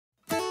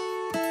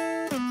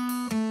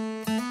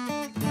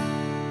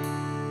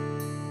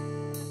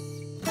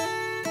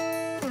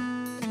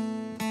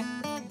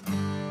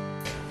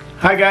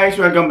Hi guys,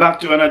 welcome back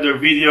to another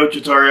video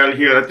tutorial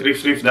here at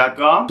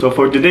Etzioni.The. So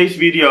for today's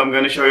video, I'm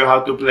going to show you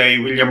how to play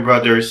Williams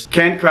Brothers'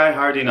 Can't Cry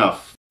Hard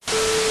Enough.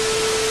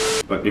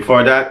 But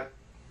before that,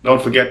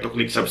 don't forget to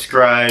click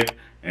subscribe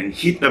and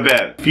hit the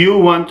bell if you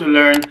want to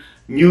learn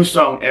new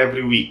song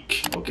every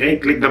week. Okay,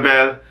 click the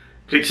bell,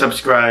 click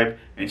subscribe,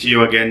 and see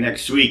you again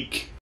next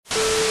week.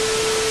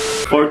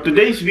 For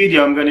today's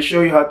video, I'm going to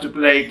show you how to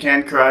play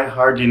Can't Cry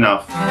Hard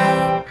Enough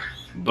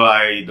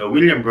by the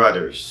Williams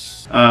Brothers.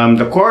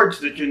 The chords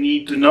that you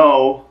need to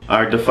know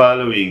are the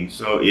following.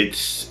 So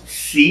it's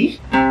C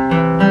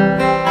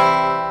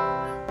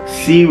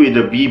with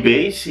the B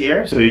bass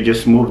here, so you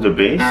just move the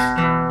bass,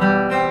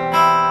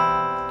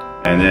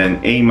 and then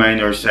A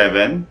minor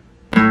 7.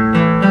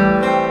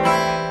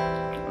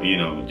 You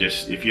know,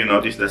 just if you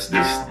notice, that's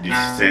this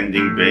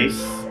descending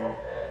bass,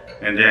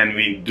 and then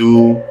we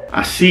do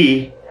a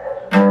C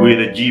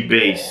with a G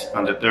bass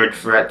on the 3rd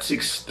fret,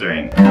 6th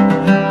string,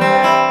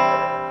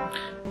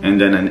 and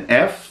then an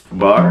F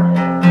bar,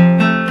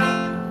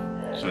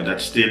 so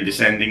that's still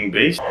descending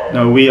bass.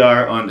 Now we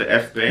are on the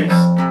F bass,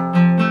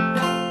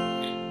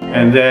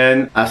 and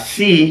then a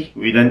C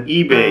with an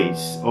E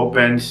bass,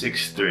 open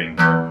 6th string.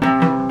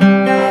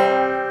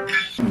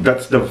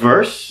 That's the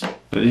verse.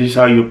 So this is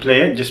how you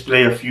play it. Just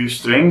play a few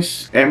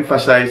strings,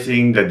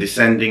 emphasizing the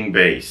descending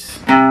bass.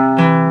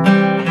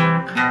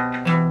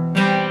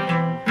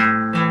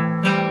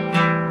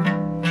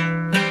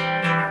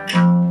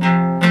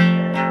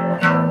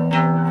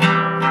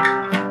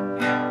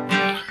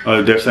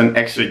 Oh, there's an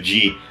extra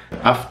G.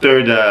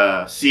 After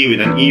the C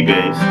with an E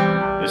bass,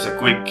 there's a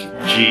quick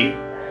G,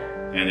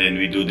 and then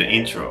we do the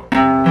intro.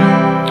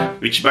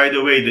 Which, by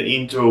the way, the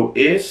intro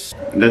is,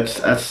 that's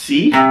a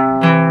C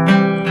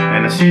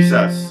and a C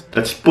sus.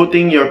 That's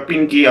putting your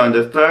pinky on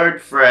the 3rd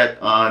fret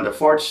on the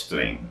 4th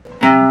string.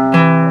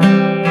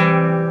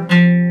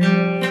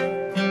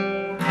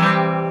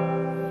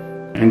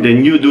 And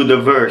then you do the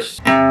verse.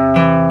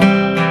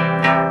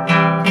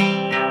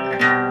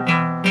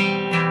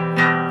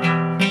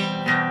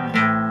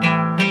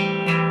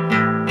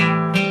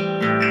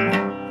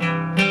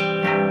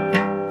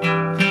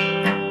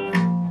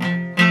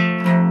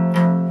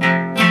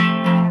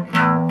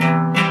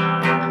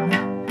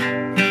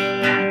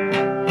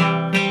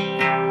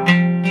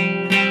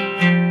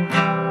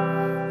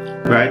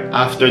 Right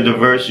after the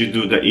verse, you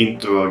do the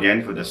intro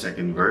again for the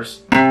 2nd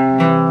verse.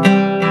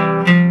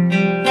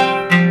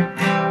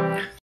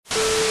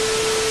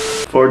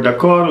 For the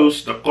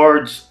chorus, the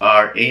chords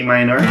are A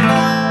minor,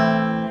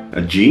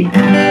 a G,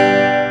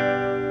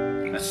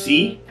 a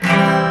C,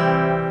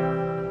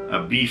 a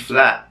B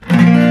flat,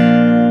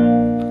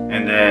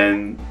 and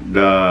then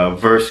the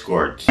verse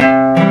chords.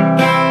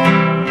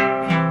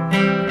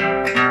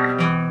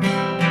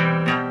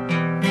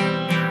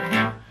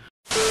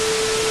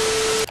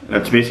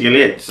 That's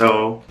basically it.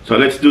 So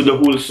let's do the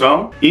whole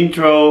song.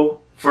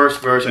 Intro, 1st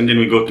verse, and then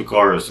we go to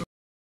chorus.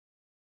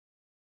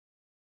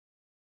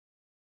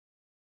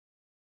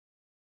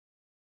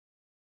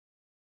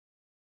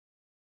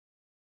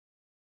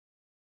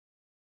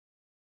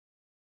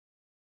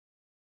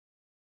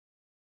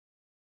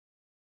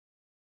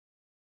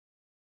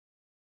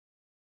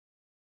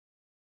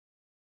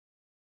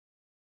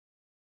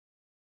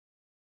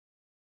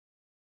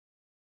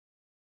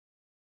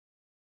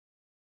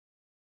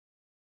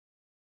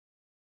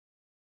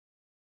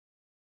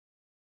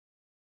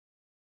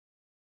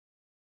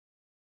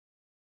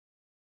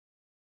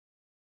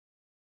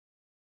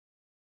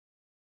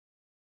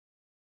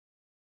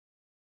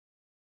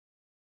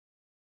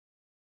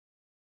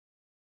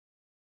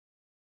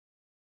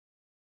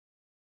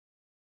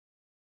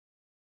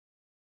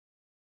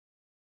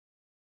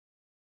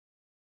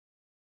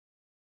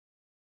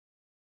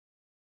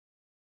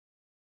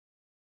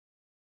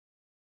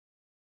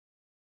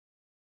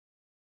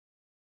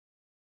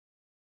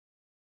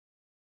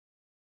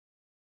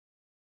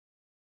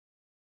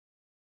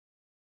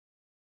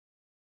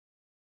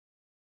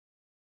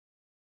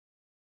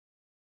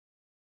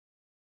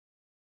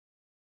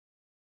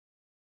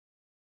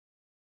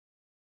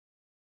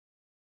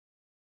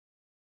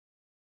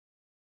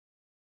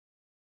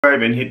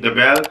 And hit the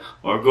bell,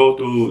 or go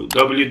to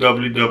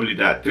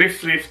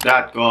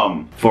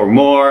www.Etzioni.com for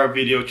more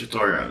video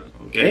tutorials.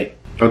 Okay,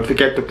 don't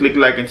forget to click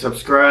like and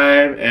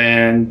subscribe,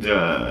 and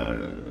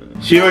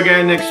see you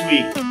again next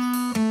week.